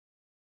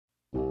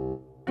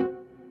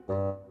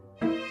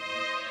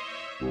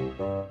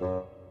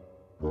Well,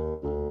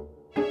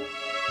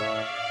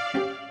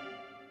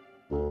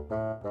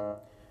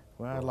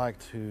 I'd like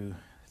to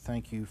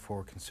thank you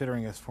for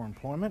considering us for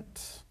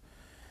employment.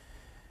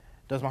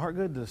 Does my heart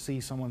good to see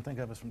someone think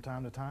of us from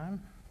time to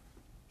time.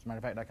 As a matter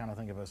of fact, I kind of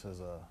think of us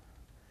as a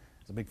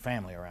big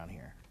family around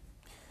here.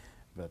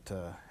 But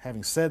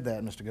having said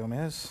that, Mr.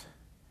 Gomez,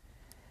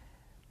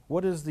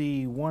 what is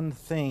the one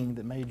thing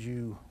that made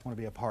you want to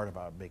be a part of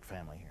our big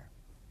family here?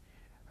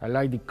 I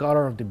like the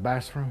color of the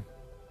bathroom.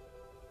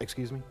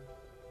 Excuse me?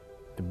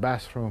 The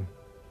bathroom.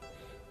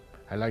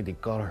 I like the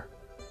color.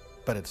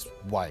 But it's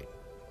white,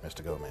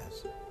 Mr.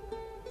 Gomez.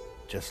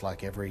 Just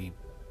like every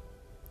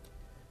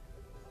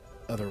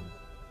other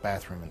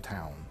bathroom in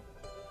town.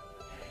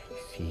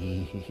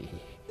 See.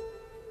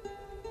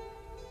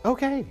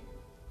 Okay.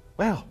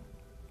 Well,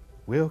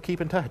 we'll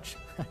keep in touch.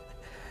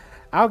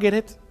 I'll get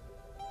it.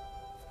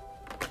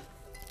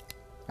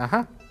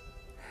 Uh-huh.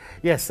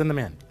 Yes, send them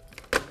in.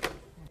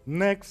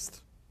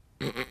 Next.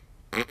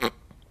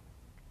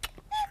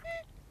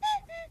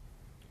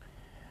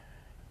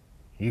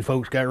 You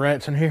folks got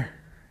rats in here?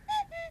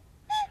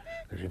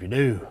 Because if you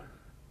do,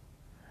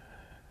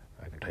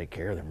 I can take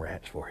care of them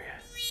rats for you.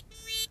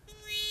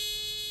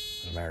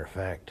 As a matter of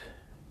fact,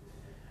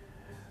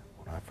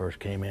 when I first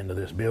came into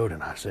this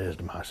building, I says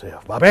to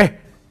myself, Bobby,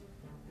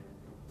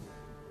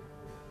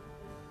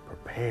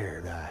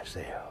 prepare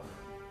thyself,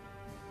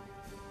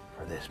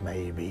 for this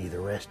may be the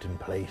resting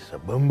place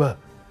of Boomba,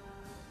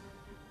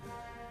 the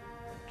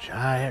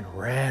giant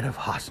rat of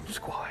Hossam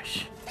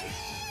Squash.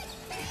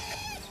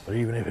 But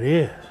even if it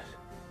is,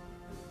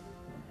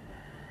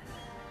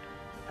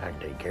 I can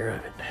take care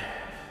of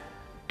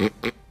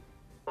it.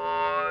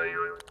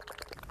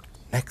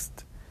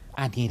 Next.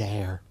 I need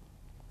air.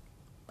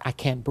 I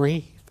can't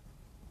breathe.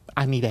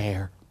 I need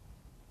air.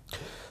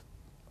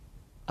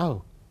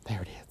 Oh,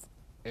 there it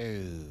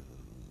is.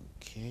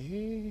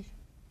 Okay.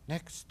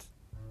 Next.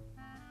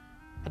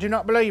 I do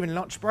not believe in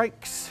lunch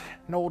breaks,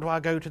 nor do I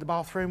go to the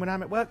bathroom when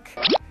I'm at work.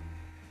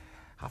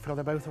 I feel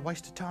they're both a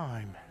waste of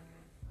time.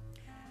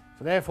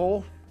 So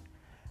therefore,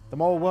 the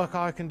more work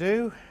I can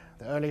do,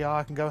 the earlier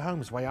I can go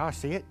home is the way I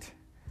see it.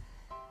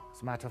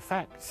 As a matter of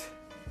fact,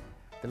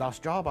 the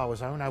last job I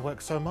was on, I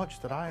worked so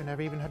much that I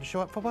never even had to show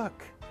up for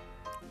work.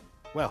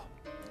 Well,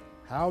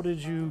 how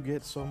did you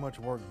get so much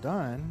work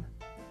done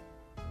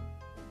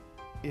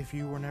if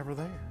you were never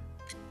there?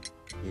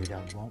 You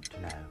don't want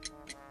to know.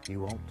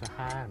 You want to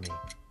hire me.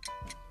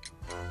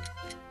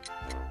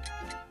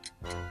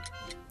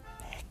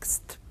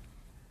 Next.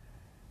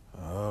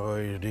 I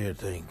always did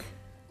think.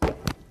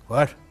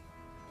 What?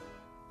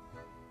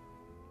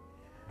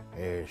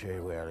 Yes,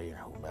 well, you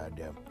know,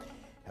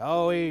 I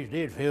always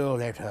did feel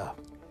that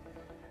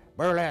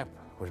burlap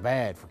was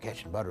bad for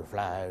catching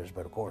butterflies,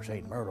 but of course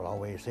Aunt Myrtle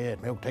always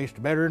said milk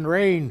tasted better in the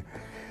rain.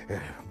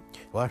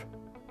 What?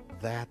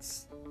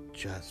 That's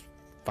just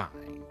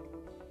fine.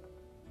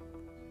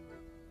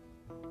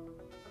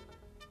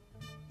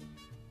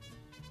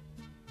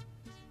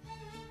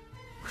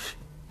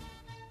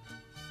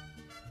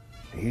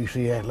 Do you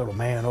see that little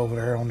man over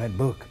there on that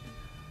book,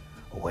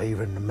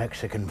 waving the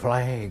Mexican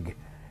flag?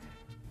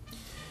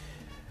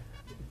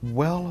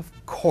 Well, of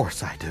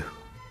course I do.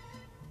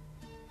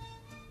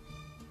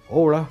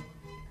 Hola.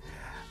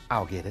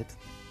 I'll get it.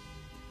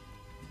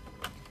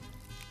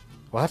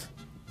 What?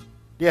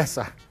 Yes,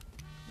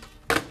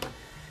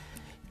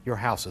 your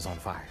house is on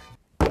fire.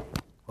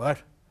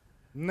 What?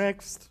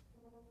 Next.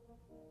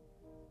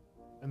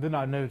 And then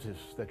I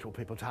noticed that your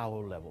paper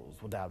towel levels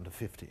were down to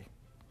 50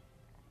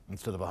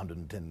 instead of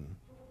 110,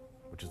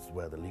 which is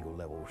where the legal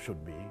level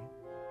should be.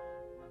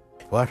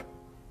 What?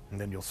 And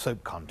then your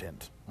soap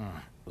content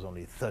was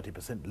only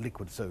 30%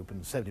 liquid soap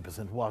and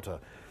 70% water,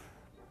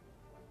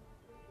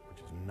 which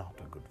is not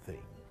a good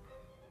thing.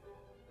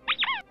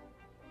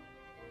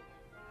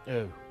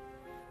 Oh,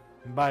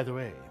 and by the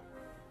way,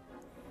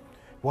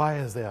 why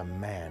is there a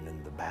man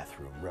in the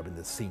bathroom rubbing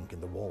the sink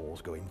and the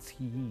walls going,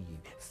 see,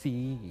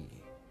 see?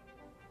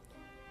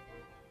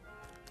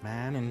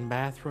 Man in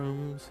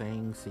bathroom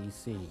saying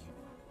CC.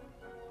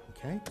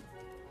 Okay?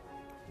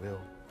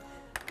 We'll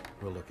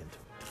look into it.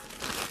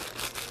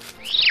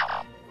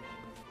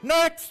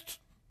 Next!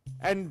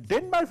 And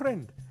then, my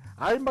friend,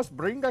 I must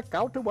bring a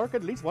cow to work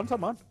at least once a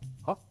month.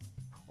 Huh?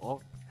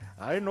 Oh,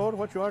 I know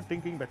what you are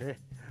thinking, but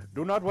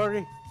do not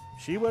worry.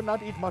 She will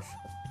not eat much.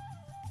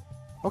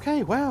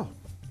 Okay, well,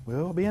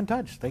 we'll be in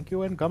touch. Thank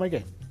you and come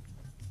again.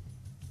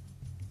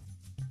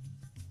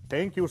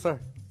 Thank you, sir.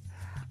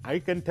 I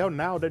can tell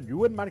now that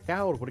you and my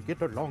cow will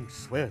get along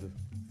swell.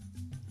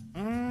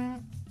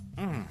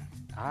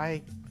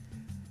 I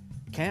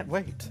can't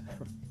wait.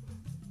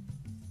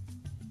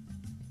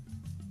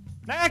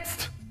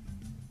 Next!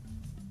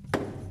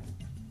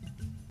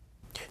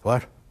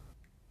 What?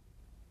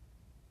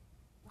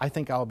 I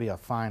think I'll be a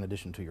fine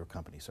addition to your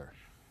company, sir.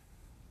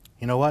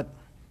 You know what?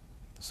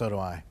 So do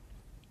I.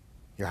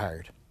 You're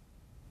hired.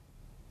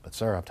 But,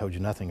 sir, I've told you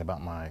nothing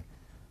about my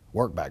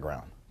work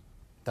background.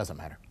 Doesn't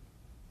matter.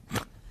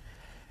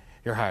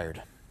 You're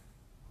hired.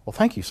 Well,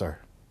 thank you, sir.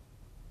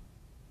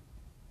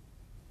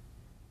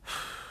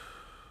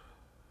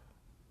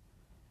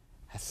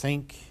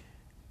 think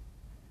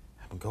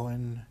I'm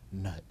going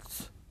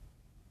nuts.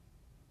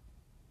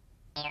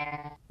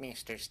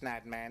 Mr.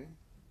 Snudman,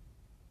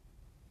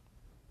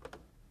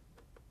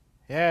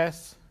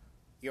 Yes?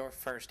 your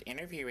first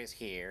interview is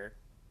here.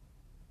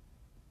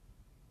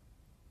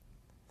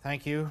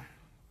 Thank you.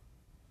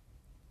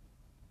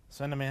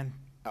 Send them in.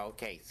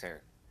 Okay,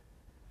 sir.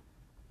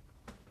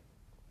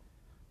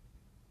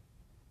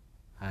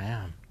 I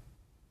am.